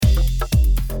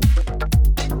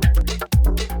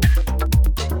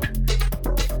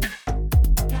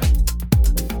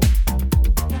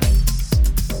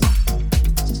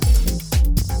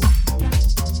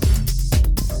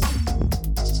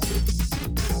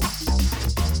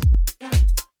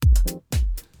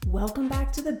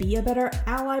back to the Be a Better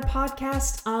Ally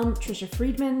podcast. I'm Trisha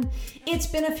Friedman. It's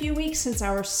been a few weeks since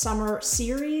our summer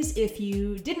series. If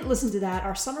you didn't listen to that,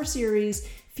 our summer series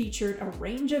featured a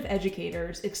range of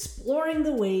educators exploring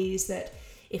the ways that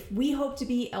if we hope to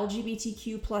be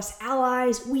LGBTQ plus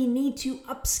allies, we need to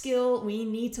upskill, we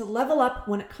need to level up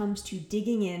when it comes to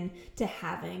digging in to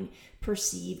having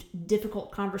perceived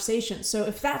difficult conversations. So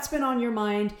if that's been on your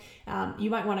mind, you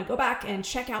might want to go back and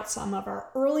check out some of our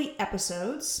early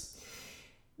episodes.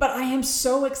 But I am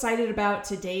so excited about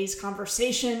today's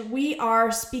conversation. We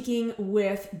are speaking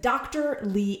with Dr.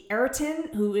 Lee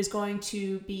Airton, who is going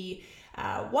to be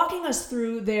walking us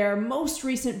through their most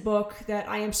recent book that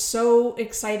I am so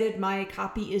excited. My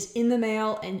copy is in the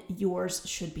mail and yours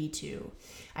should be too.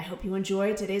 I hope you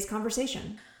enjoy today's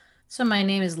conversation. So my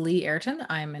name is Lee Airton.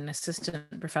 I'm an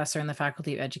assistant professor in the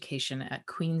Faculty of Education at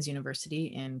Queen's University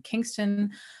in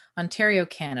Kingston, Ontario,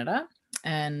 Canada.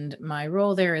 And my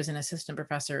role there is an assistant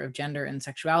professor of gender and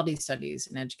sexuality studies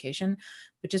in education,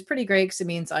 which is pretty great because it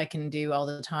means I can do all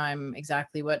the time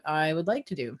exactly what I would like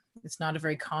to do. It's not a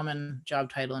very common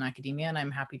job title in academia, and I'm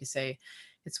happy to say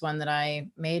it's one that I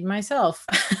made myself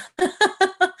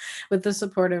with the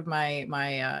support of my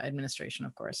administration,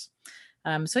 of course.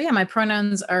 My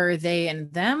pronouns are they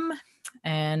and them,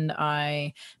 and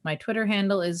my Twitter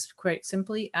handle is quite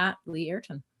simply @Lee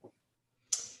Airton.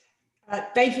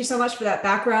 Thank you so much for that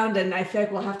background, and I feel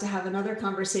like we'll have to have another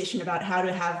conversation about how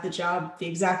to have the job, the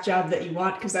exact job that you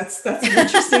want, because that's an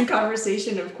interesting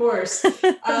conversation, of course.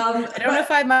 I don't know if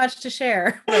I have much to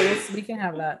share, but we can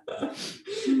have that.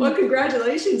 Well,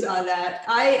 congratulations on that.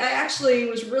 I actually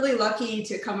was really lucky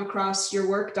to come across your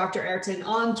work, Dr. Airton,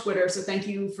 on Twitter, so thank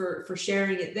you for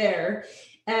sharing it there.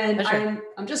 And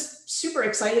I'm just super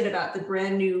excited about the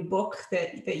brand new book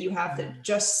that you have that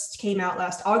just came out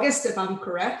last August, if I'm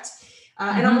correct.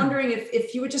 And I'm wondering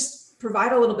if you would just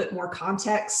provide a little bit more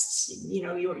context,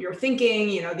 your thinking,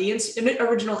 the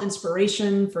original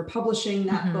inspiration for publishing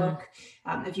that book.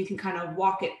 If you can kind of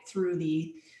walk it through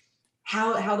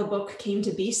how the book came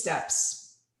to be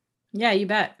steps. Yeah, you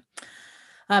bet.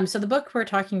 So the book we're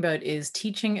talking about is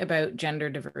Teaching About Gender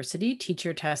Diversity,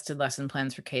 Teacher-Tested Lesson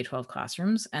Plans for K-12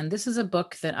 Classrooms. And this is a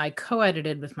book that I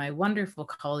co-edited with my wonderful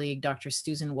colleague, Dr.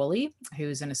 Susan Woolley,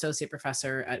 who's an associate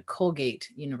professor at Colgate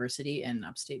University in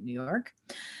upstate New York.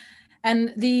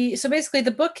 And basically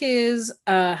the book has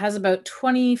about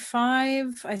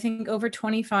 25, I think over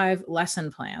 25 lesson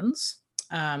plans.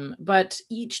 But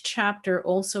each chapter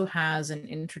also has an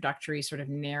introductory sort of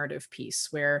narrative piece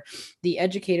where the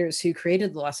educators who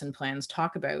created the lesson plans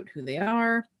talk about who they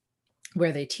are,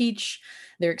 where they teach,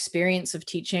 their experience of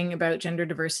teaching about gender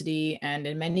diversity, and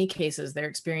in many cases, their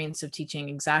experience of teaching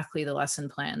exactly the lesson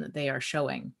plan that they are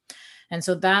showing. And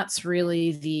so that's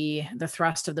really the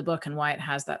thrust of the book and why it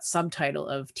has that subtitle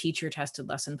of Teacher Tested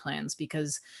Lesson Plans,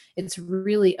 because it's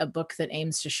really a book that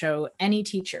aims to show any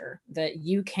teacher that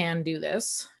you can do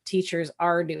this. Teachers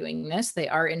are doing this. They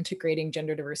are integrating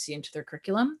gender diversity into their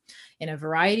curriculum in a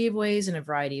variety of ways, in a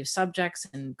variety of subjects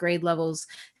and grade levels,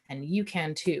 and you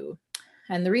can too.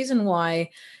 And the reason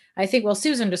why I think,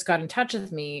 Susan just got in touch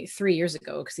with me 3 years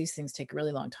ago, because these things take a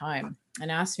really long time,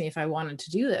 and asked me if I wanted to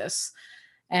do this.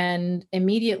 And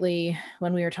immediately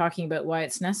when we were talking about why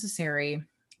it's necessary,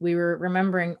 we were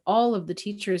remembering all of the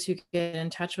teachers who get in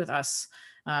touch with us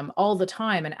all the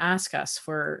time and ask us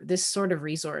for this sort of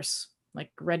resource,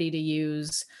 like ready to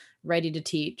use, ready to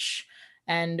teach.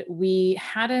 And we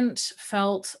hadn't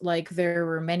felt like there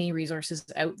were many resources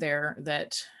out there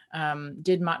that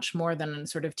did much more than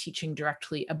sort of teaching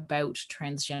directly about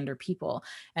transgender people.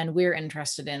 And we're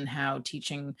interested in how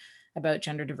teaching about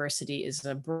gender diversity is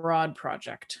a broad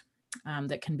project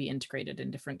that can be integrated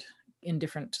in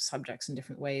different subjects in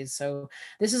different ways. So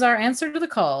this is our answer to the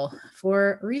call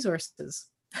for resources.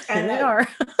 And they are.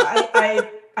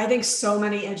 I think so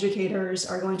many educators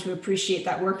are going to appreciate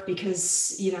that work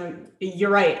because, you're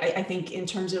right. I think in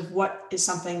terms of what is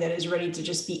something that is ready to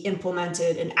just be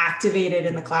implemented and activated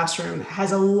in the classroom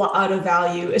has a lot of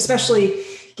value, especially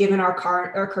given our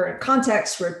current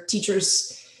context where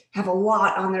teachers have a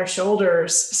lot on their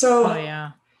shoulders. So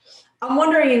I'm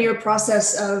wondering, in your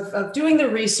process of doing the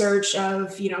research,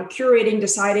 of, curating,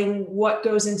 deciding what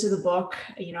goes into the book,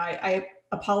 I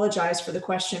apologize for the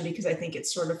question because I think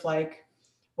it's sort of like,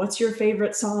 what's your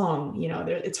favorite song?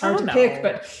 It's hard to pick,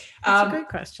 but that's a great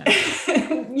question.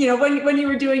 When you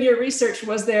were doing your research,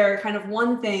 was there kind of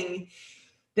one thing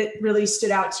that really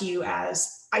stood out to you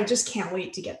as, I just can't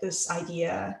wait to get this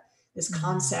idea, this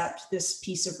concept, this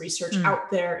piece of research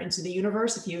out there into the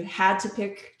universe, if you had to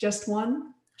pick just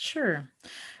one? Sure.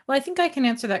 Well, I think I can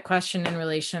answer that question in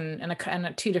relation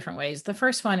in two different ways. The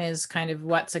first one is kind of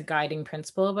what's a guiding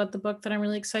principle about the book that I'm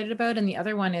really excited about. And the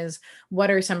other one is what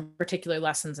are some particular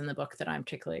lessons in the book that I'm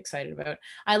particularly excited about.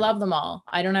 I love them all.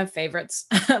 I don't have favorites.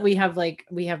 we have like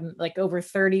over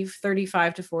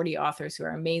 35 to 40 authors who are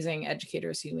amazing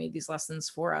educators who made these lessons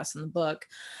for us in the book.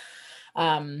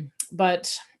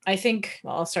 But I think,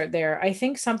 well, I'll start there. I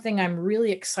think something I'm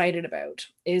really excited about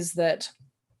is that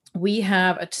we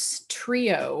have a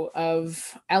trio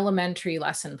of elementary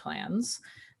lesson plans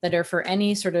that are for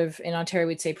any sort of, in Ontario,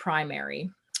 we'd say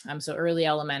primary, so early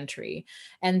elementary.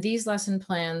 And these lesson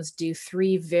plans do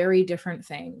three very different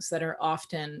things that are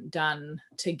often done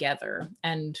together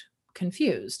and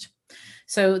confused.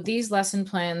 So these lesson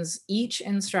plans each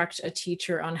instruct a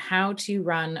teacher on how to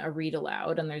run a read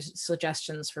aloud, and there's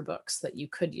suggestions for books that you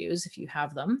could use if you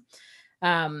have them.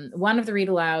 One of the read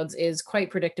alouds is quite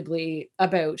predictably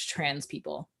about trans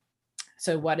people.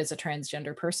 So what is a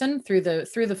transgender person through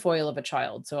the foil of a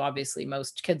child? So obviously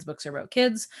most kids' books are about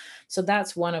kids. So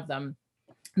that's one of them.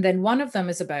 Then one of them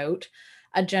is about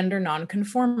a gender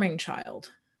non-conforming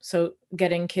child. So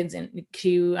getting kids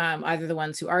into either the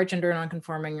ones who are gender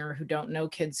non-conforming or who don't know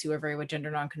kids who are very gender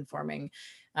non-conforming,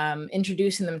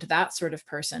 introducing them to that sort of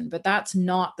person. But that's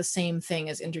not the same thing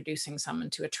as introducing someone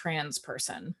to a trans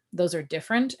person. Those are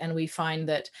different, and we find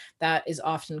that that is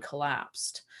often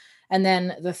collapsed. And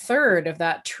then the third of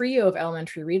that trio of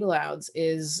elementary read alouds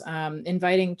is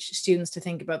inviting students to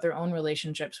think about their own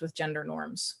relationships with gender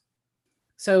norms.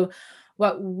 So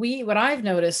what I've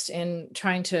noticed in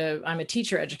I'm a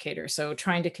teacher educator, so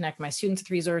trying to connect my students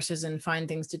with resources and find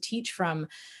things to teach from,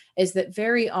 is that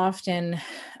very often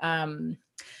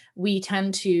we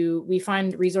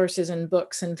find resources in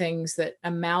books and things that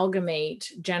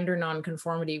amalgamate gender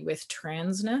nonconformity with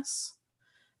transness.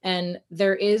 And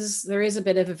there is a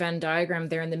bit of a Venn diagram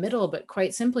there in the middle, but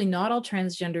quite simply, not all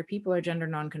transgender people are gender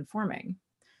nonconforming.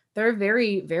 They're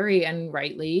very, very, and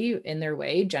rightly in their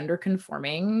way, gender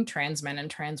conforming trans men and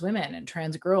trans women and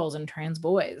trans girls and trans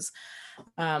boys.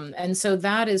 And so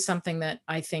that is something that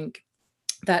I think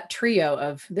that trio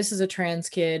of this is a trans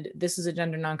kid, this is a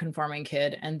gender nonconforming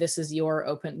kid, and this is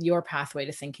your pathway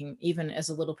to thinking, even as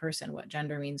a little person, what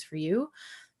gender means for you.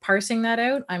 Parsing that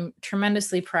out, I'm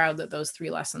tremendously proud that those three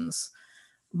lessons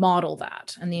model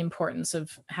that and the importance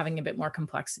of having a bit more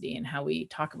complexity in how we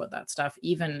talk about that stuff,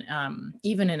 even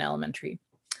in elementary.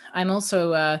 I'm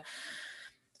also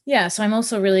I'm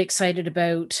also really excited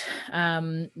about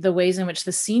the ways in which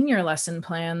the senior lesson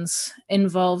plans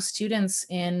involve students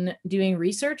in doing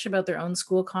research about their own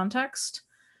school context.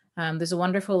 There's a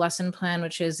wonderful lesson plan,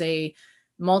 which is a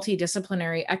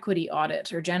multidisciplinary equity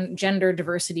audit or gender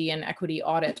diversity and equity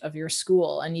audit of your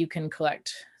school. And you can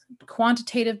collect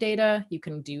quantitative data, you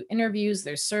can do interviews,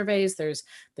 there's surveys, there's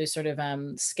sort of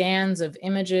scans of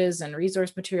images and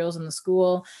resource materials in the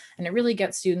school. And it really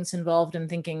gets students involved in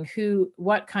thinking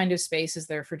what kind of space is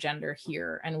there for gender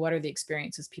here, and what are the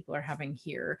experiences people are having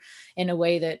here, in a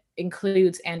way that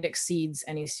includes and exceeds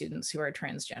any students who are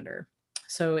transgender.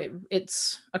 So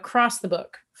it's across the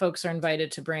book. Folks are invited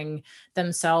to bring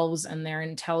themselves and their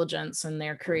intelligence and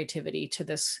their creativity to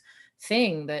this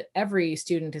thing that every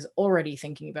student is already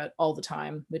thinking about all the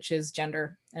time, which is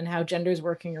gender and how gender is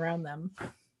working around them.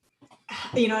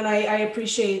 And I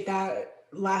appreciate that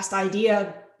last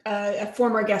idea. A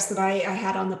former guest that I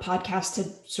had on the podcast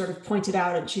had sort of pointed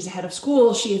out, and she's a head of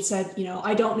school. She had said,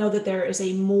 I don't know that there is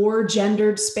a more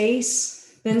gendered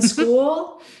space than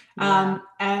school. Yeah.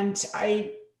 And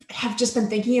I have just been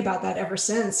thinking about that ever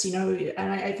since, and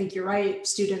I think you're right.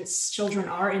 Children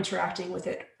are interacting with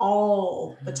it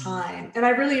all the time. And I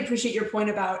really appreciate your point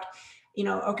about,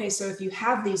 okay, so if you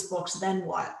have these books, then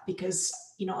what? Because,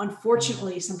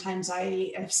 unfortunately, sometimes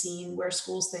I have seen where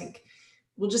schools think,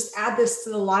 we'll just add this to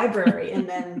the library and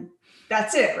then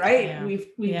that's it, right? Yeah.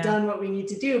 We've done what we need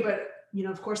to do. But,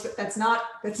 of course, that's not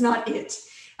it.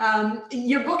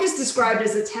 Your book is described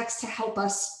as a text to help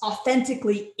us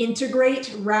authentically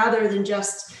integrate rather than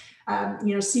just,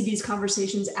 see these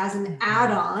conversations as an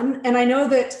add-on. And I know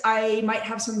that I might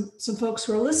have some folks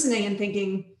who are listening and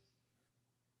thinking,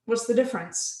 what's the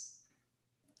difference?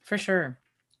 For sure.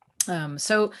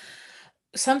 So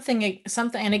something,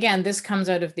 and again, this comes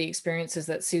out of the experiences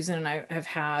that Susan and I have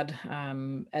had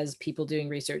as people doing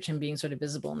research and being sort of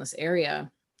visible in this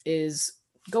area, is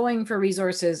going for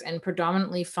resources and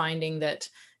predominantly finding that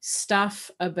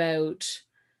stuff about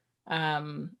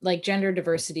like gender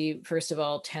diversity, first of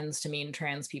all, tends to mean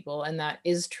trans people. And that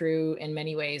is true in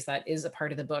many ways. That is a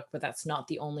part of the book, but that's not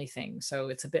the only thing. So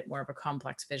it's a bit more of a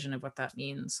complex vision of what that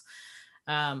means.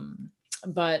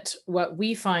 But what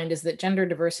we find is that gender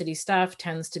diversity stuff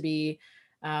tends to be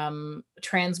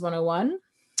Trans 101.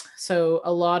 So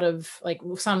a lot of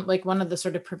one of the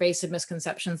sort of pervasive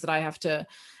misconceptions that I have to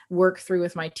work through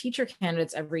with my teacher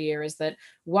candidates every year is that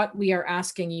what we are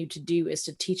asking you to do is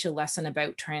to teach a lesson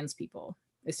about trans people,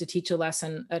 is to teach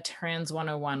a Trans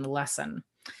 101 lesson.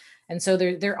 And so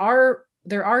there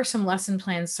are some lesson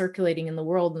plans circulating in the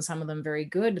world, and some of them very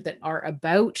good, that are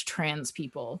about trans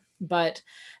people, but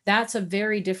that's a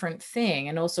very different thing,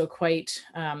 and also quite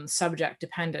subject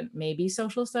dependent. Maybe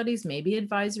social studies, maybe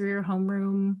advisory or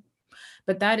homeroom,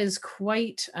 but that is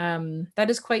quite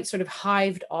sort of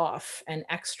hived off and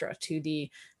extra to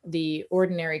the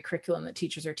ordinary curriculum that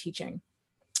teachers are teaching.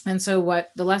 And so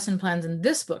what the lesson plans in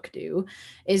this book do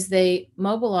is they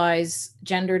mobilize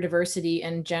gender diversity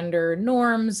and gender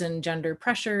norms and gender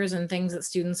pressures and things that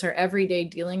students are every day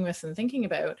dealing with and thinking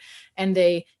about. And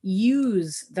they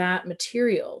use that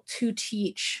material to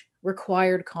teach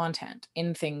required content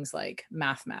in things like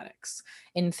mathematics,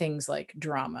 in things like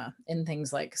drama, in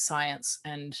things like science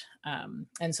and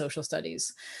social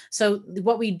studies. So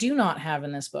what we do not have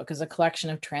in this book is a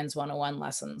collection of Trans 101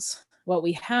 lessons. What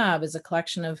we have is a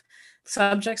collection of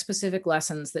subject-specific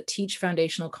lessons that teach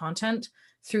foundational content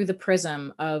through the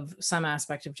prism of some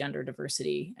aspect of gender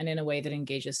diversity and in a way that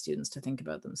engages students to think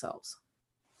about themselves.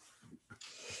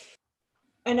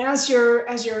 And as you're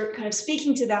kind of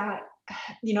speaking to that,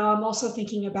 I'm also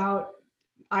thinking about,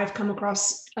 I've come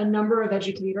across a number of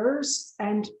educators,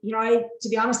 and to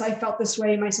be honest, I felt this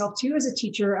way myself too as a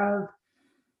teacher of,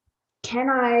 can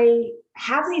I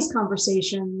have these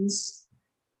conversations?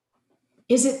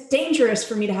 Is it dangerous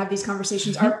for me to have these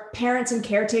conversations? Are parents and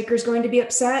caretakers going to be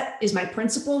upset? Is my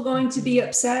principal going to be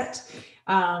upset?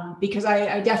 Because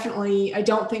I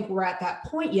don't think we're at that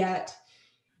point yet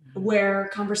where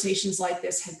conversations like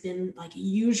this have been like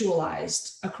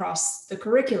usualized across the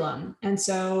curriculum. And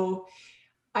so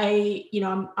I'm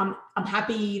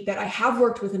happy that I have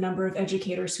worked with a number of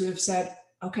educators who have said,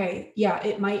 okay, yeah,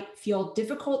 it might feel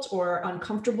difficult or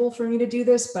uncomfortable for me to do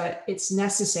this, but it's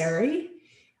necessary.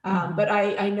 But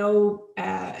I know,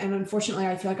 and unfortunately,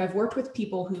 I feel like I've worked with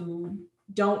people who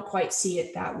don't quite see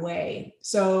it that way.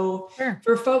 So Sure.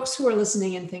 For folks who are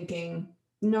listening and thinking,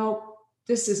 no,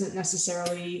 this isn't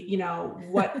necessarily,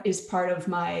 what is part of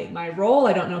my role.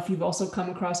 I don't know if you've also come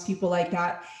across people like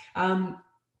that. Do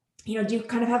you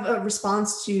kind of have a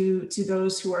response to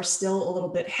those who are still a little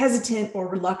bit hesitant or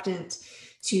reluctant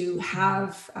to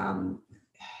have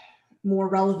more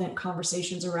relevant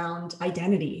conversations around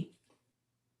identity?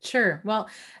 Sure. Well,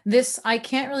 I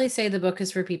can't really say the book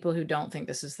is for people who don't think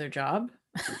this is their job.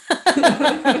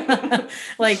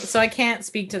 So I can't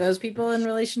speak to those people in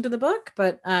relation to the book,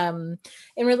 but in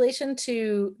relation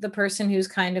to the person who's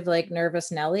kind of like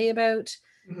nervous Nelly about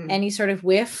any sort of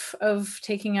whiff of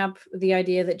taking up the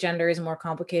idea that gender is more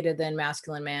complicated than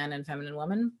masculine man and feminine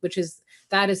woman,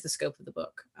 that is the scope of the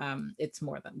book. It's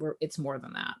more than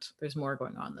that. There's more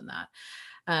going on than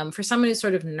that. For someone who's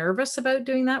sort of nervous about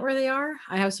doing that where they are,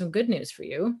 I have some good news for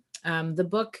you. The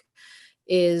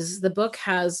book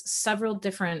has several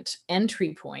different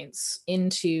entry points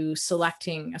into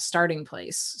selecting a starting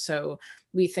place. So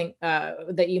we think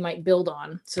that you might build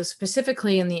on. So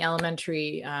specifically in the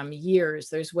elementary years,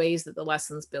 there's ways that the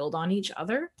lessons build on each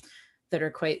other that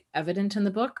are quite evident in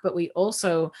the book, but we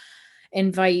also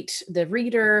invite the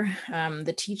reader,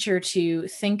 the teacher, to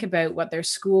think about what their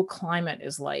school climate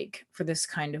is like for this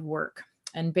kind of work.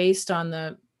 And based on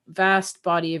the vast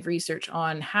body of research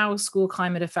on how school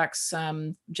climate affects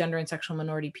gender and sexual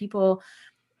minority people,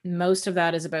 most of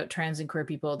that is about trans and queer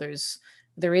people.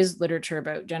 There is literature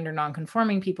about gender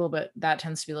nonconforming people, but that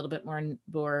tends to be a little bit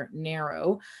more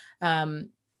narrow.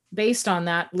 Based on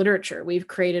that literature, we've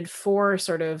created 4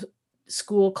 sort of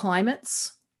school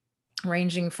climates,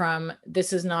 ranging from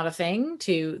this is not a thing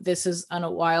to this is a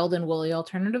wild and woolly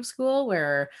alternative school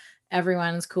where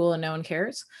everyone's cool and no one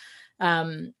cares.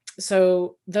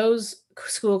 So those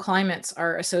school climates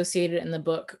are associated in the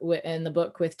book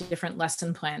with different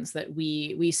lesson plans that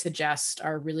we suggest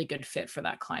are a really good fit for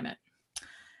that climate.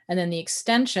 And then the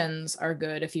extensions are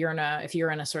good if you're in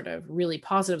a sort of really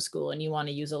positive school and you want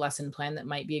to use a lesson plan that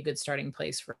might be a good starting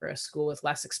place for a school with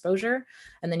less exposure.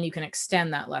 And then you can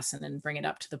extend that lesson and bring it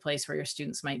up to the place where your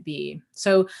students might be.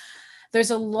 So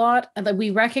there's a lot that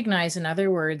we recognize, in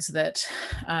other words, that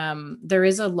there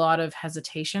is a lot of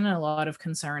hesitation and a lot of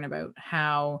concern about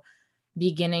how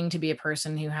beginning to be a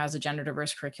person who has a gender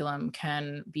diverse curriculum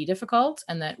can be difficult,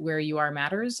 and that where you are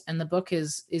matters. And the book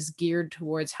is geared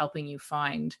towards helping you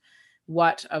find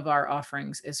what of our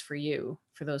offerings is for you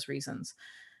for those reasons.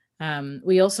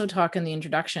 We also talk in the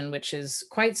introduction, which is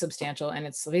quite substantial, and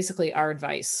it's basically our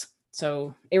advice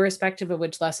So irrespective of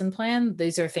which lesson plan,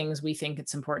 these are things we think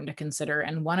it's important to consider.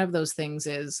 And one of those things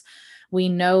is we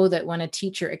know that when a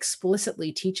teacher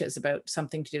explicitly teaches about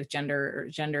something to do with gender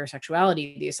or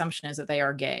sexuality, the assumption is that they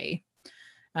are gay.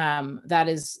 That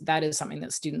is something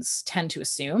that students tend to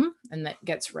assume and that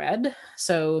gets read.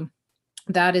 So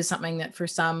that is something that for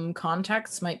some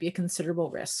contexts might be a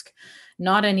considerable risk.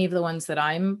 Not any of the ones that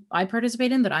I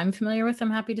participate in that I'm familiar with,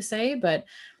 I'm happy to say, but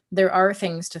there are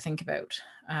things to think about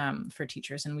for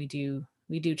teachers, and we do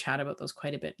chat about those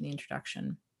quite a bit in the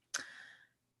introduction.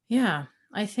 Yeah,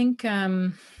 I think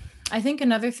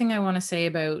another thing I want to say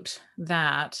about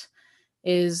that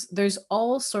is there's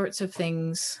all sorts of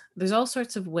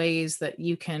ways that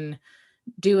you can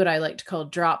do what I like to call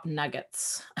drop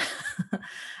nuggets,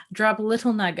 drop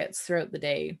little nuggets throughout the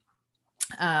day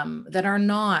that are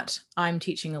not, I'm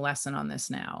teaching a lesson on this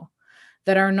now,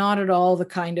 that are not at all the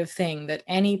kind of thing that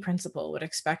any principal would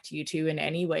expect you to in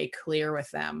any way clear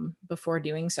with them before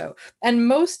doing so. And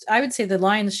most, I would say the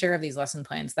lion's share of these lesson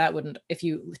plans, that wouldn't, if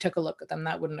you took a look at them,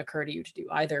 that wouldn't occur to you to do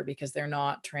either, because they're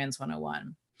not Trans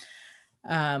 101.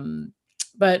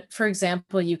 But for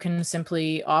example, you can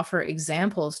simply offer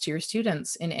examples to your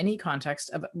students in any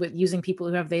context with using people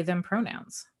who have they, them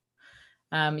pronouns.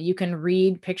 You can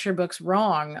read picture books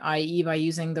wrong, i.e. by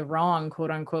using the wrong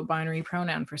quote unquote binary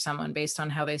pronoun for someone based on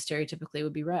how they stereotypically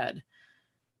would be read.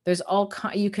 There's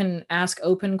you can ask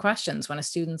open questions when a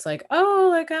student's like, oh,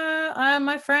 like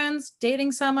my friend's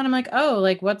dating someone. I'm like, oh,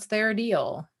 like what's their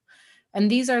deal? And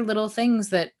these are little things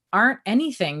that aren't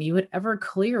anything you would ever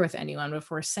clear with anyone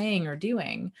before saying or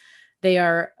doing. They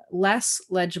are less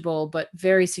legible, but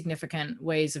very significant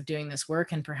ways of doing this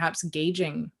work and perhaps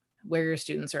gauging where your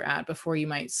students are at before you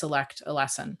might select a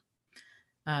lesson.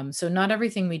 So not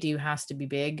everything we do has to be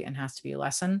big and has to be a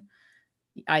lesson.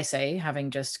 I say, having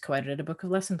just co-edited a book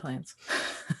of lesson plans.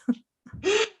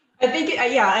 I think,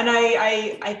 yeah, and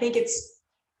I think it's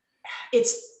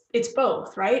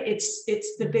both, right? It's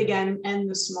the big and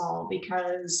the small,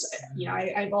 because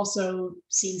I've also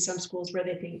seen some schools where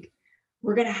they think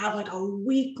we're going to have like a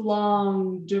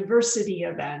week-long diversity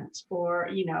event, or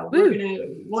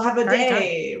we'll have a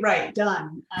day, right?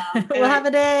 Done. We'll have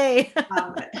a day.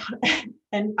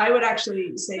 And I would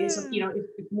actually say,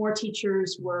 if more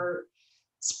teachers were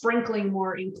sprinkling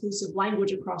more inclusive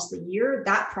language across the year,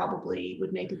 that probably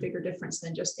would make a bigger difference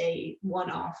than just a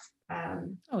one-off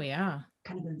kind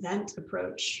of event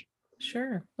approach.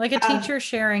 Sure. Like a teacher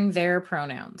sharing their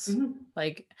pronouns. Mm-hmm.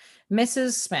 Like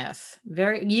Mrs. Smith,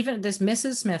 even this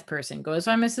Mrs. Smith person goes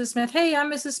by Mrs. Smith. Hey,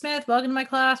 I'm Mrs. Smith. Welcome to my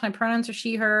class. My pronouns are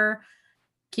she, her.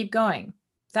 Keep going.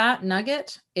 That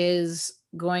nugget is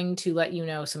going to let you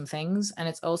know some things. And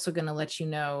it's also going to let you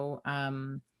know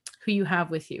who you have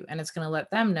with you. And it's going to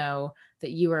let them know that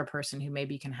you are a person who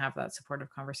maybe can have that supportive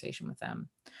conversation with them.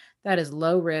 That is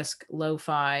low risk, low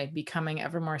fi, becoming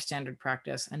ever more standard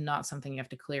practice, and not something you have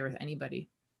to clear with anybody.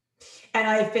 And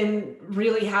I've been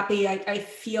really happy. I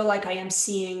feel like I am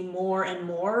seeing more and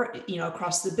more,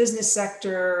 across the business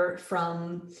sector,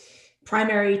 from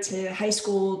primary to high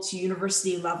school to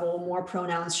university level, more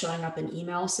pronouns showing up in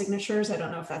email signatures. I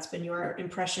don't know if that's been your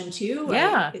impression too.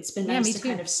 Yeah. It's been nice to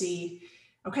kind of see,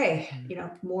 okay,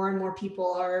 more and more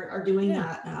people are doing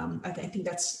that. I think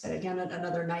that's, again,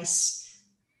 another nice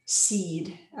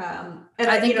seed. And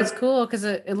I think it's cool because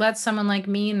it lets someone like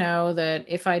me know that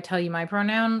if I tell you my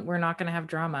pronoun, we're not going to have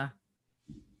drama.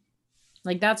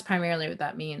 Like that's primarily what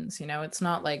that means. It's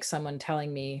not like someone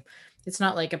telling me, it's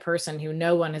not like a person who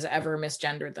no one has ever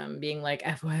misgendered them being like,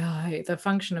 FYI. The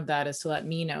function of that is to let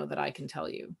me know that I can tell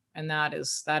you. And that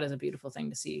is a beautiful thing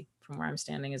to see from where I'm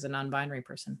standing as a non-binary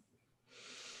person.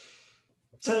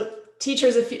 So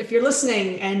teachers, if you're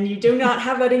listening and you do not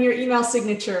have that in your email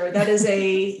signature, that is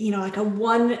like a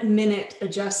 1 minute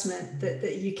adjustment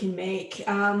that you can make.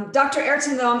 Dr.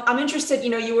 Ayrton, though, I'm interested,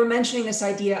 you were mentioning this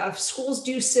idea of schools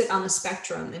do sit on the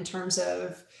spectrum in terms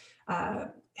of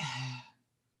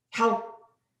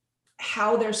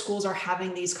how their schools are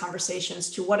having these conversations,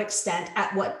 to what extent,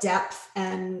 at what depth,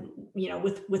 and,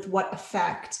 with what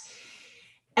effect.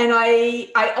 And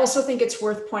I also think it's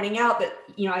worth pointing out that,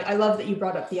 I love that you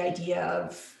brought up the idea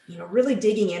of, really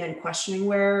digging in and questioning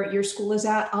where your school is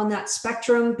at on that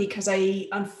spectrum, because I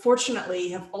unfortunately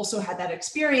have also had that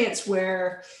experience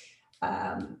where,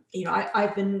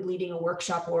 I've been leading a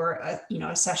workshop or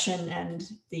a session, and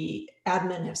the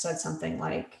admin have said something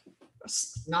like,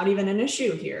 it's not even an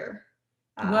issue here.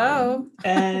 Whoa.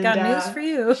 And got news for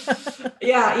you.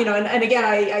 Yeah. And again,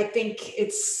 I think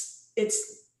it's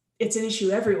an issue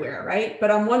everywhere, right?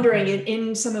 But I'm wondering,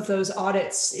 in some of those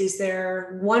audits, is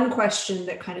there one question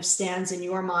that kind of stands in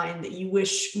your mind that you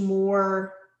wish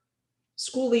more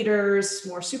school leaders,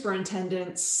 more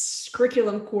superintendents,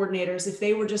 curriculum coordinators, if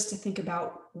they were just to think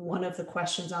about one of the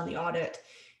questions on the audit,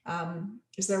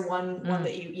 is there one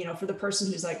that you know, for the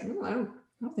person who's like, I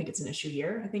don't think it's an issue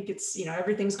here. I think it's, you know,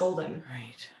 everything's golden.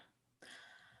 Right.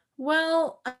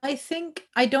 Well, I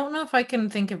don't know if I can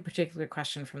think of a particular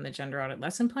question from the gender audit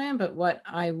lesson plan, but what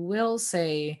I will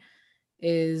say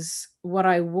is what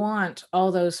I want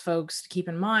all those folks to keep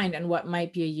in mind, and what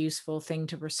might be a useful thing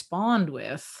to respond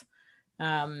with,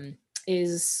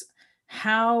 is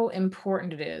how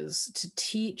important it is to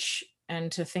teach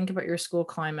and to think about your school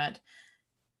climate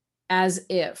as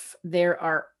if there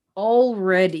are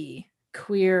already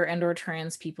queer and or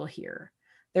trans people here.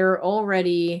 There are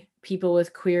already people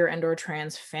with queer and or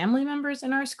trans family members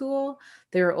in our school.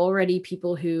 There are already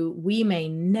people who we may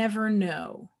never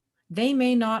know. They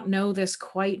may not know this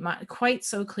quite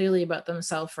so clearly about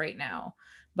themselves right now,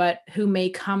 but who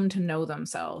may come to know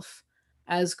themselves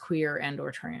as queer and or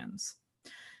trans.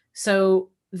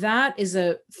 So that is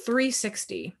a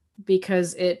 360,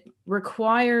 because it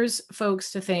requires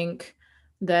folks to think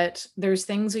that there's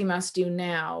things we must do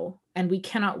now, and we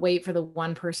cannot wait for the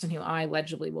one person who I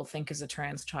legibly will think is a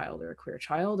trans child or a queer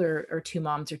child, or two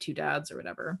moms or two dads or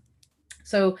whatever.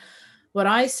 So what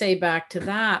I say back to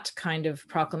that kind of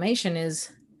proclamation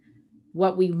is,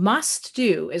 what we must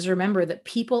do is remember that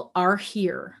people are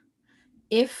here.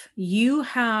 If you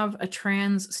have a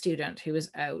trans student who is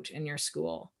out in your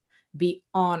school, be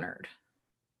honored.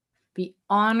 Be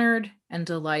honored and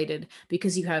delighted,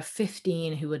 because you have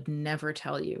 15 who would never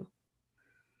tell you,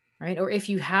 right? Or if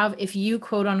you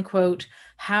quote unquote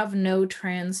have no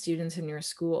trans students in your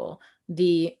school,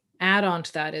 the add-on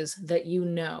to that is that you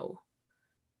know.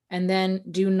 And then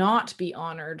do not be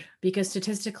honored, because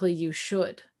statistically you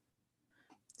should.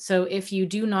 So if you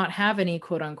do not have any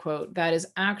quote unquote, that is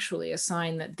actually a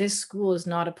sign that this school is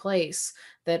not a place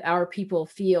that our people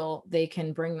feel they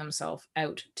can bring themselves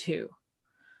out to.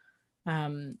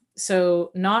 So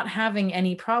not having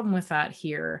any problem with that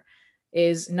here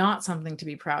is not something to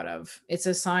be proud of. It's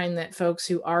a sign that folks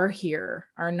who are here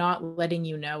are not letting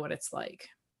you know what it's like.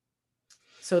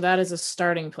 So that is a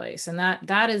starting place. And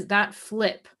that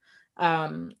flip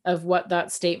of what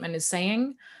that statement is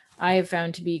saying, I have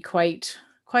found to be quite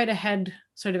a head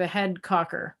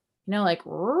cocker, you know, like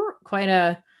quite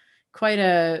a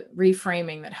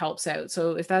reframing that helps out.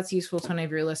 So if that's useful to any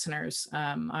of your listeners,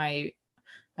 I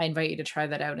invite you to try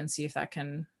that out and see if that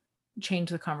can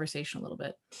change the conversation a little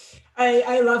bit.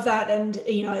 I love that. And,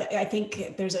 you know, I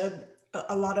think there's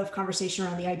a lot of conversation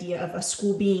around the idea of a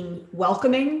school being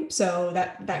welcoming. So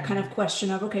that kind of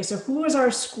question of, okay, so who is our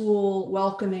school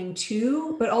welcoming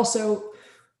to, but also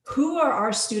who are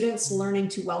our students learning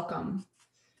to welcome?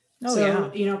 Oh, so,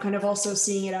 yeah. You know, kind of also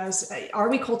seeing it as, are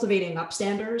we cultivating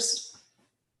upstanders?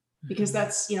 Because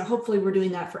that's, you know, hopefully we're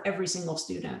doing that for every single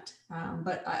student.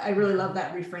 But I really love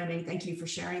that reframing. Thank you for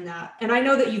sharing that. And I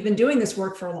know that you've been doing this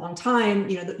work for a long time.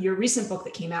 You know, your recent book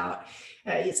that came out,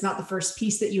 it's not the first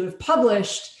piece that you have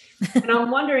published. And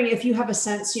I'm wondering if you have a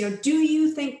sense, you know, do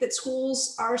you think that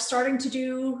schools are starting to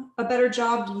do a better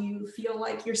job? Do you feel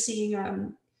like you're seeing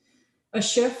a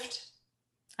shift?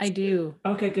 I do.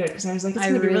 Okay, good. Because I was like, it's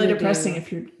going to be really depressing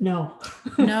if you're no.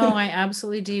 No, I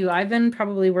absolutely do. I've been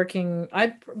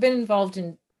involved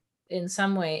in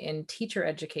some way in teacher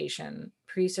education,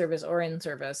 pre-service or in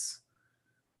service.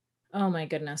 Oh my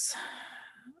goodness.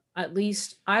 At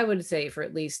least, I would say for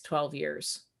at least 12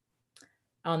 years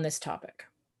on this topic.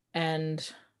 And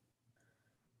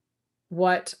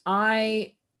what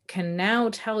I can now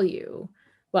tell you,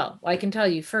 well, I can tell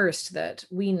you first that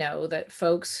we know that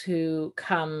folks who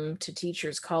come to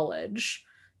Teachers College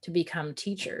to become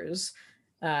teachers,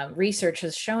 research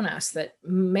has shown us that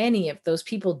many of those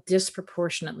people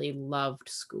disproportionately loved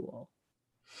school,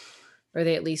 or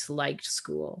they at least liked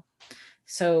school.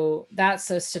 So that's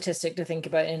a statistic to think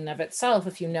about in and of itself,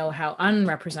 if you know how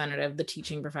unrepresentative the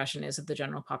teaching profession is of the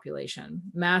general population.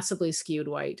 Massively skewed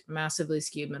white, massively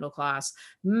skewed middle class,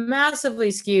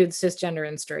 massively skewed cisgender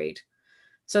and straight.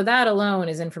 So that alone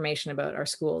is information about our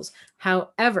schools.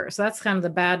 However, so that's kind of the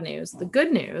bad news. The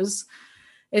good news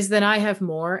is that I have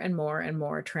more and more and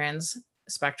more trans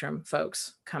spectrum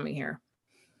folks coming here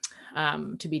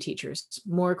to be teachers,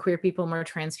 more queer people, more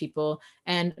trans people.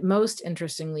 And most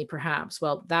interestingly, perhaps,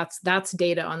 well, that's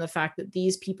data on the fact that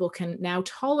these people can now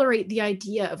tolerate the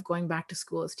idea of going back to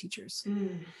school as teachers.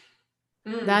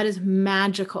 That is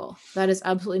magical. That is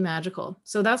absolutely magical.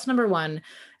 So that's number one.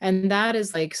 And that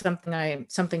is like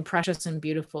something precious and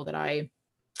beautiful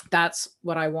that's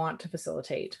what I want to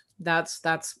facilitate. That's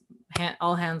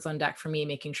all hands on deck for me,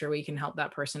 making sure we can help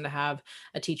that person to have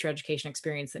a teacher education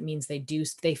experience that means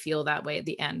they feel that way at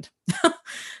the end.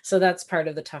 So that's part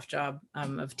of the tough job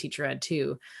of teacher ed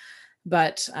too.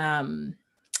 But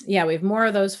yeah, we have more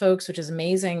of those folks, which is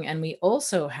amazing. And we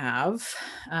also have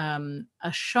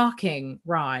a shocking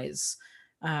rise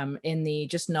in the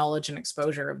just knowledge and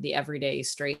exposure of the everyday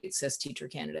straight cis teacher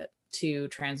candidate to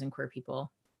trans and queer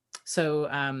people. So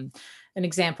an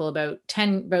example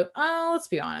let's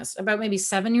be honest, about maybe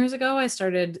 7 years ago, I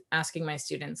started asking my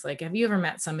students, like, have you ever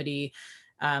met somebody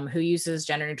who uses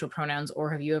gender neutral pronouns, or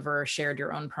have you ever shared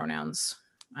your own pronouns?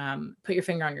 Put your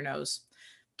finger on your nose.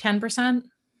 10%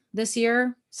 this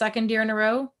year, second year in a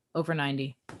row, over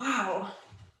 90. Wow.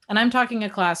 And I'm talking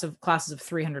classes of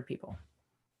 300 people.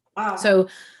 Wow. So,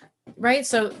 right.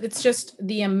 So it's just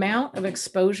the amount of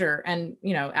exposure, and,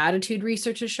 attitude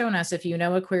research has shown us, if you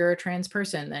know a queer or trans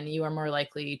person, then you are more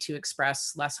likely to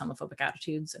express less homophobic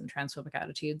attitudes and transphobic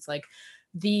attitudes. Like,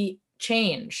 the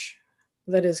change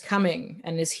that is coming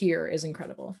and is here is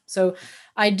incredible. So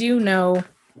I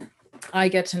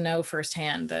get to know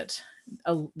firsthand that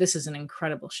this is an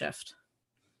incredible shift,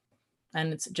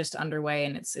 and it's just underway,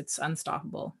 and it's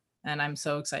unstoppable. And I'm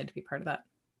so excited to be part of that.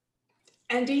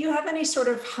 And do you have any sort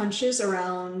of hunches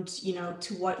around,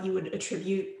 to what you would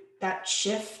attribute that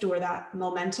shift or that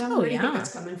momentum? Where do you think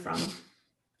that's coming from?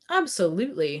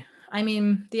 Absolutely. I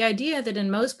mean, the idea that in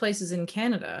most places in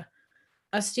Canada,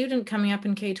 a student coming up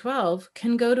in K-12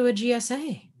 can go to a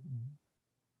GSA.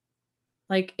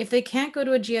 Like, if they can't go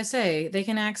to a GSA, they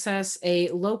can access a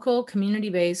local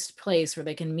community-based place where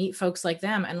they can meet folks like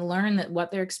them and learn that what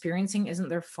they're experiencing isn't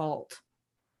their fault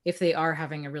if they are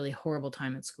having a really horrible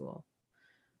time at school.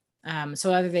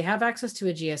 So either they have access to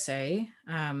a GSA,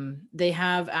 they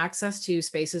have access to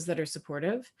spaces that are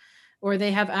supportive, or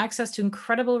they have access to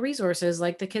incredible resources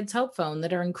like the Kids Help Phone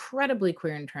that are incredibly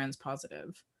queer and trans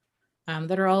positive,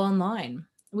 that are all online.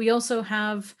 We also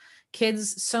have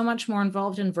kids so much more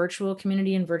involved in virtual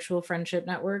community and virtual friendship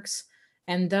networks.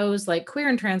 And those, like, queer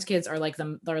and trans kids are like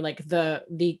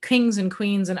the kings and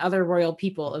queens and other royal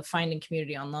people of finding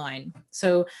community online.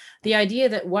 So the idea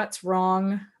that what's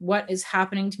wrong, what is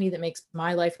happening to me that makes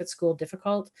my life at school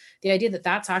difficult, the idea that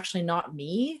that's actually not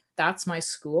me, that's my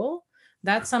school,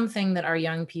 that's something that our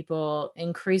young people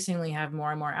increasingly have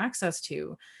more and more access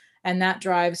to. And that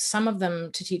drives some of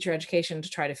them to teacher education to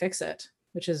try to fix it,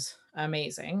 which is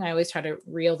amazing. I always try to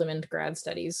reel them into grad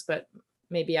studies, but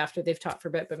maybe after they've taught for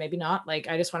a bit, but maybe not. Like,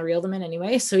 I just want to reel them in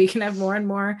anyway, so we can have more and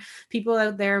more people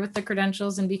out there with the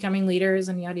credentials and becoming leaders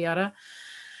and yada, yada.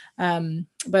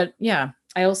 But yeah,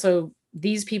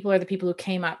 these people are the people who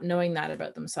came up knowing that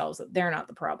about themselves, that they're not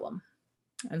the problem.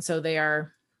 And so they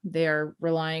are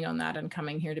relying on that and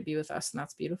coming here to be with us. And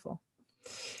that's beautiful.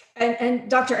 And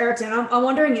Dr. Erickson, I'm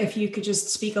wondering if you could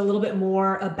just speak a little bit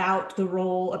more about the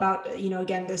role, about,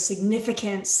 again, the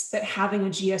significance that having a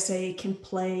GSA can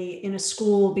play in a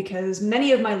school, because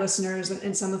many of my listeners,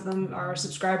 and some of them are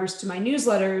subscribers to my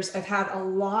newsletters, I've had a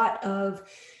lot of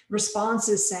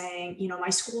responses saying, my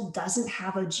school doesn't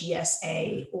have a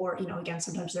GSA, or, again,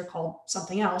 sometimes they're called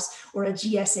something else, or a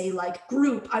GSA like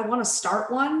group. I want to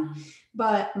start one,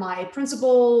 but my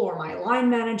principal or my line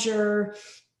manager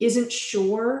isn't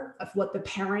sure of what the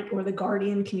parent or the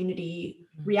guardian community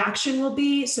reaction will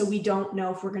be. So we don't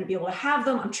know if we're going to be able to have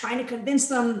them. I'm trying to convince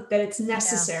them that it's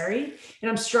necessary, and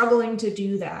I'm struggling to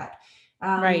do that.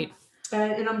 Right.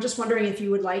 And I'm just wondering if you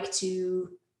would like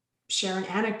to share an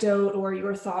anecdote or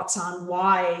your thoughts on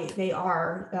why they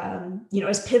are,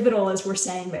 as pivotal as we're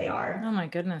saying they are. Oh my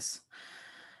goodness.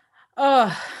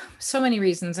 Oh, so many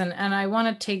reasons. And I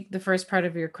want to take the first part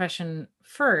of your question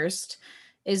first,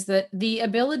 is that the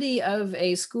ability of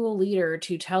a school leader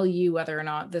to tell you whether or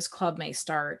not this club may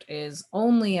start is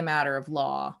only a matter of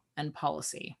law and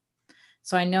policy.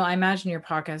 So I imagine your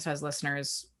podcast has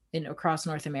listeners across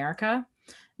North America,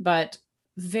 but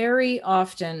very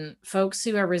often folks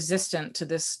who are resistant to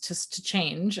this, to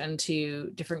change and to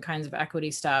different kinds of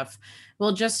equity stuff,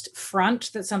 will just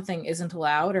front that something isn't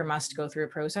allowed or must go through a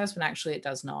process when actually it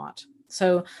does not.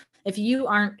 So if you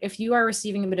are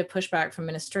receiving a bit of pushback from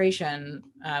administration,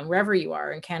 wherever you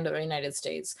are in Canada or the United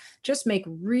States, just make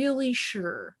really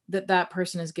sure that that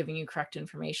person is giving you correct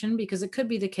information, because it could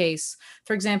be the case,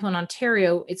 for example, in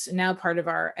Ontario, it's now part of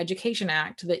our Education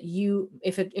Act that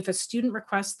if a student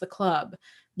requests the club,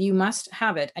 you must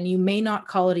have it, and you may not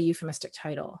call it a euphemistic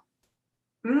title.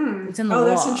 It's in the law.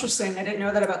 That's interesting. I didn't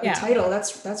know that about the title.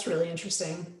 That's really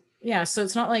interesting. Yeah, so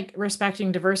it's not like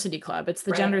Respecting Diversity Club. It's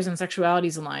the Genders and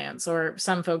Sexualities Alliance, or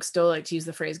some folks still like to use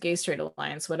the phrase Gay Straight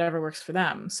Alliance, whatever works for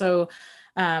them. So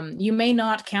You may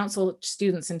not counsel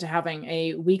students into having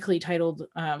a weakly titled,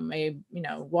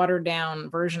 watered down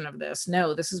version of this.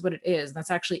 No, this is what it is.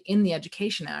 That's actually in the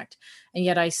Education Act. And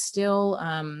yet I still,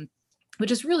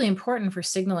 which is really important for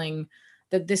signaling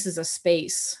that this is a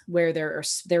space where there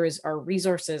are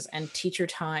resources and teacher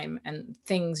time and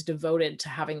things devoted to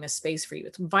having this space for you.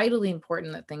 It's vitally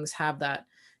important that things have that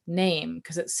name,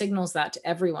 because it signals that to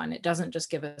everyone. It doesn't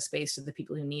just give a space to the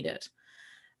people who need it.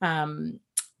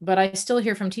 But I still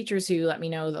hear from teachers who let me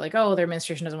know that, like, oh, their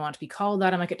administration doesn't want it to be called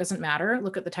that. I'm like, it doesn't matter.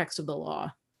 Look at the text of the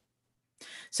law.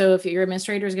 So if your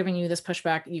administrator is giving you this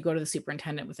pushback, you go to the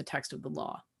superintendent with the text of the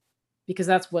law, because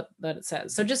that's what that it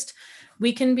says. So just,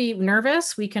 we can be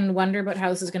nervous. We can wonder about how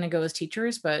this is going to go as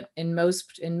teachers, but in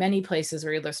many places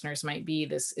where your listeners might be,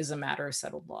 this is a matter of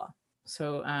settled law.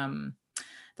 So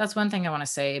that's one thing I want to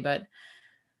say. But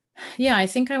yeah, I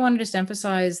think I want to just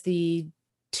emphasize the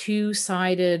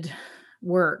two-sided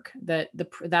work that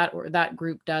that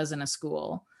group does in a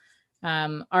school.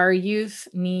 Our youth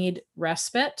need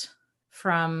respite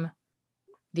from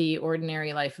the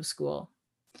ordinary life of school.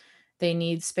 They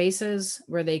need spaces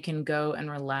where they can go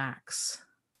and relax,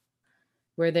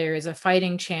 where there is a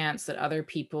fighting chance that other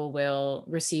people will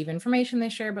receive information they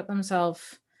share about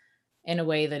themselves in a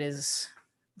way that is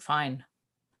fine,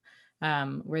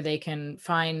 where they can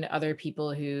find other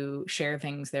people who share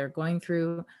things they're going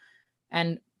through,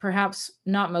 and perhaps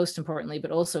not most importantly, but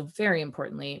also very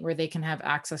importantly, where they can have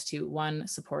access to one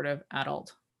supportive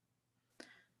adult.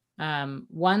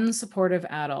 One supportive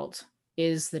adult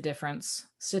is the difference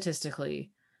statistically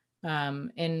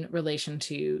in relation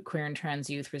to queer and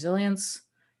trans youth resilience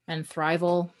and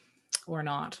thrival or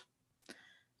not.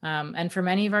 And for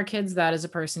many of our kids, that is a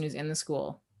person who's in the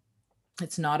school.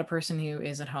 It's not a person who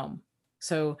is at home.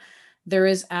 So there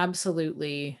is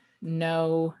absolutely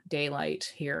no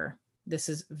daylight here. This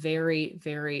is very,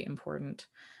 very important,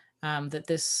 that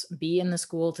this be in the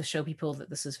school to show people that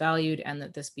this is valued, and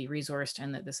that this be resourced,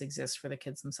 and that this exists for the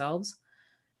kids themselves.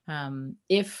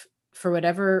 If for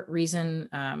whatever reason,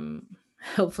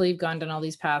 hopefully you've gone down all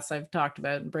these paths I've talked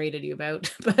about and braided you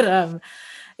about, but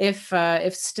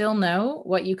if still no,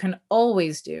 what you can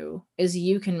always do is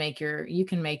you can make your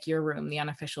room the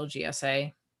unofficial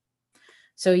GSA.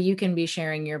 So you can be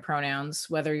sharing your pronouns,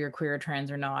 whether you're queer or trans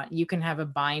or not. You can have a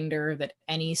binder that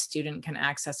any student can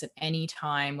access at any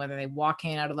time, whether they walk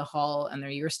in out of the hall and they're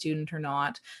your student or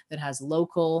not, that has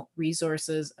local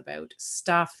resources about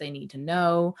stuff they need to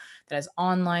know, that has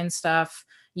online stuff.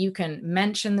 You can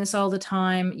mention this all the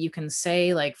time. You can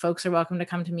say, like, folks are welcome to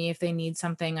come to me if they need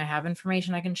something. I have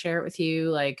information, I can share it with you.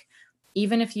 Like,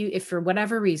 even if for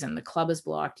whatever reason the club is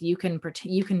blocked, you can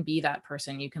be that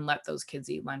person. You can let those kids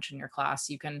eat lunch in your class.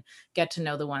 You can get to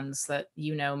know the ones that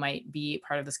you know might be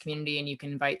part of this community, and you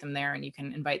can invite them there, and you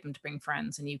can invite them to bring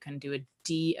friends, and you can do a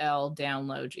DL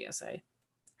download GSA.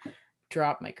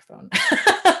 Drop microphone.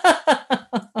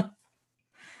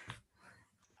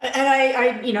 And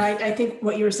I think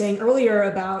what you were saying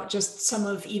earlier about just some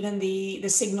of even the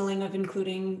signaling of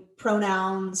including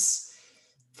pronouns,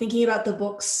 thinking about the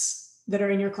books that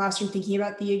are in your classroom, thinking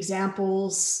about the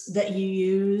examples that you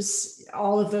use,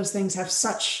 all of those things have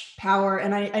such power.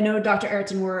 And I know, Dr.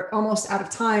 Ayrton, we're almost out of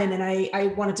time, and I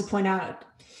wanted to point out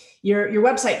your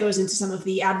website goes into some of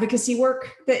the advocacy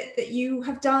work that you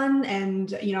have done.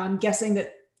 And, I'm guessing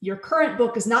that your current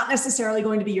book is not necessarily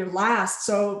going to be your last.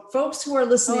 So folks who are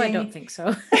listening, I don't think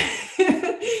so.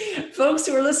 Folks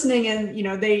who are listening, and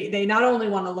they not only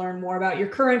want to learn more about your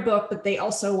current book, but they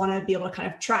also want to be able to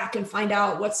kind of track and find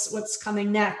out what's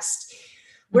coming next.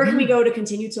 Where can we go to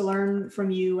continue to learn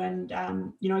from you, and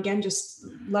again, just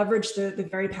leverage the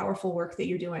very powerful work that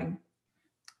you're doing?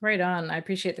 Right on. I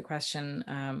appreciate the question.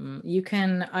 You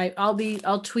can,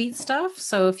 I'll tweet stuff.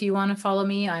 So if you want to follow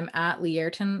me, I'm at Lee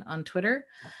Ayrton on Twitter.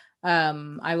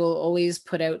 I will always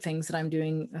put out things that I'm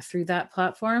doing through that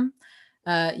platform.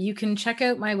 You can check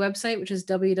out my website, which is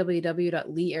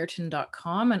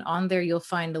www.leeayrton.com. And on there, you'll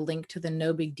find a link to the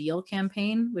No Big Deal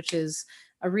campaign, which is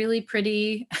a really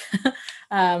pretty,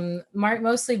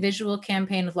 mostly visual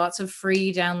campaign with lots of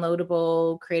free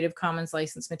downloadable Creative Commons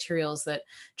licensed materials that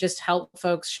just help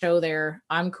folks show their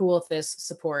I'm cool with this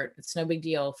support. It's no big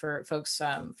deal for folks,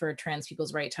 for trans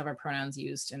people's right to have our pronouns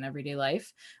used in everyday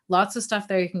life. Lots of stuff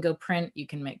there you can go print. You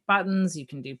can make buttons. You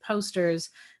can do posters.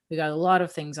 We got a lot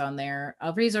of things on there,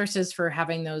 resources for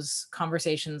having those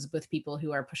conversations with people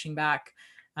who are pushing back.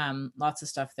 Lots of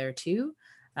stuff there too.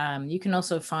 You can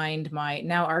also find my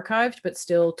now archived, but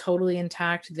still totally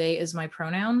intact,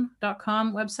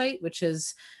 theyismypronoun.com website, which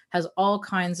has all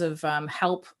kinds of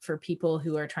help for people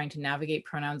who are trying to navigate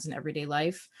pronouns in everyday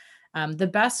life. The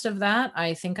best of that,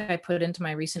 I think I put into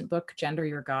my recent book, Gender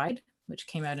Your Guide, which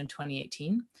came out in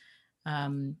 2018.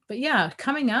 But yeah,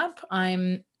 coming up,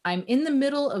 I'm in the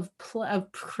middle of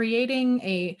creating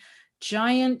a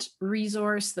giant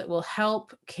resource that will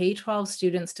help K-12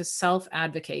 students to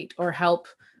self-advocate, or help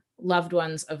loved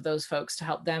ones of those folks to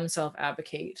help them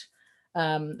self-advocate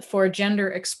for gender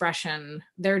expression,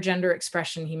 their gender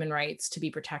expression human rights to be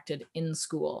protected in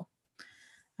school.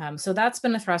 So that's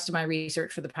been a thrust of my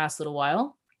research for the past little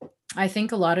while. I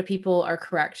think a lot of people are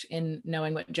correct in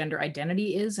knowing what gender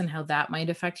identity is and how that might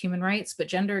affect human rights, but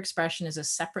gender expression is a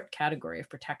separate category of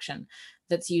protection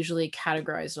that's usually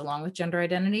categorized along with gender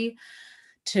identity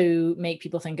to make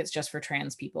people think it's just for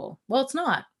trans people. Well, it's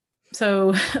not.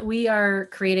 So we are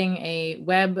creating a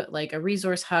web, like a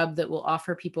resource hub, that will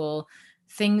offer people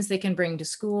things they can bring to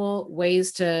school,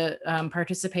 ways to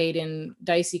participate in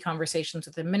dicey conversations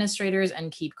with administrators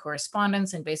and keep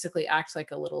correspondence and basically act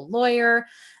like a little lawyer,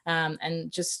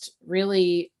 and just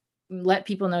really let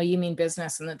people know you mean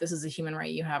business and that this is a human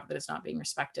right you have that is not being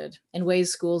respected in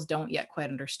ways schools don't yet quite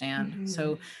understand. Mm-hmm.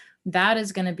 So that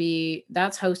is going to be,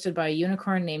 that's hosted by a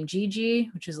unicorn named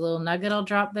Gigi, which is a little nugget I'll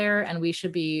drop there. And we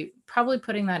should be probably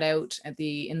putting that out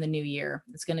in the new year.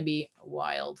 It's going to be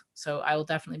wild. So I will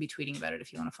definitely be tweeting about it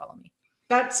if you want to follow me.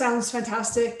 That sounds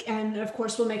fantastic. And of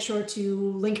course, we'll make sure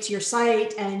to link to your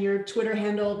site and your Twitter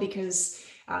handle, because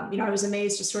I was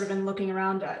amazed just sort of in looking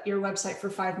around at your website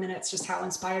for 5 minutes, just how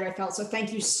inspired I felt. So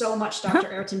thank you so much,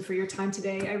 Dr. Ayrton, for your time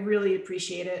today. I really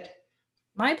appreciate it.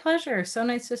 My pleasure. So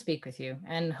nice to speak with you.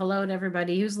 And hello to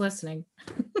everybody who's listening.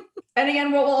 And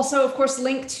again, we'll also, of course,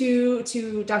 link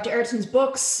to Dr. Ayrton's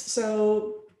books.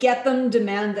 So get them,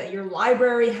 demand that your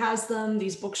library has them.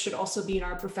 These books should also be in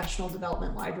our professional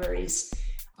development libraries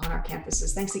on our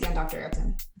campuses. Thanks again, Dr.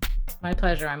 Ayrton. My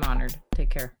pleasure. I'm honored. Take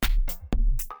care.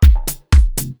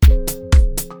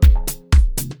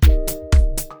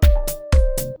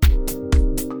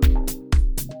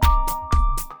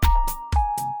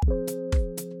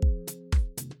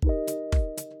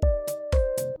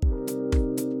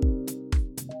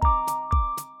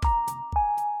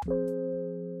 you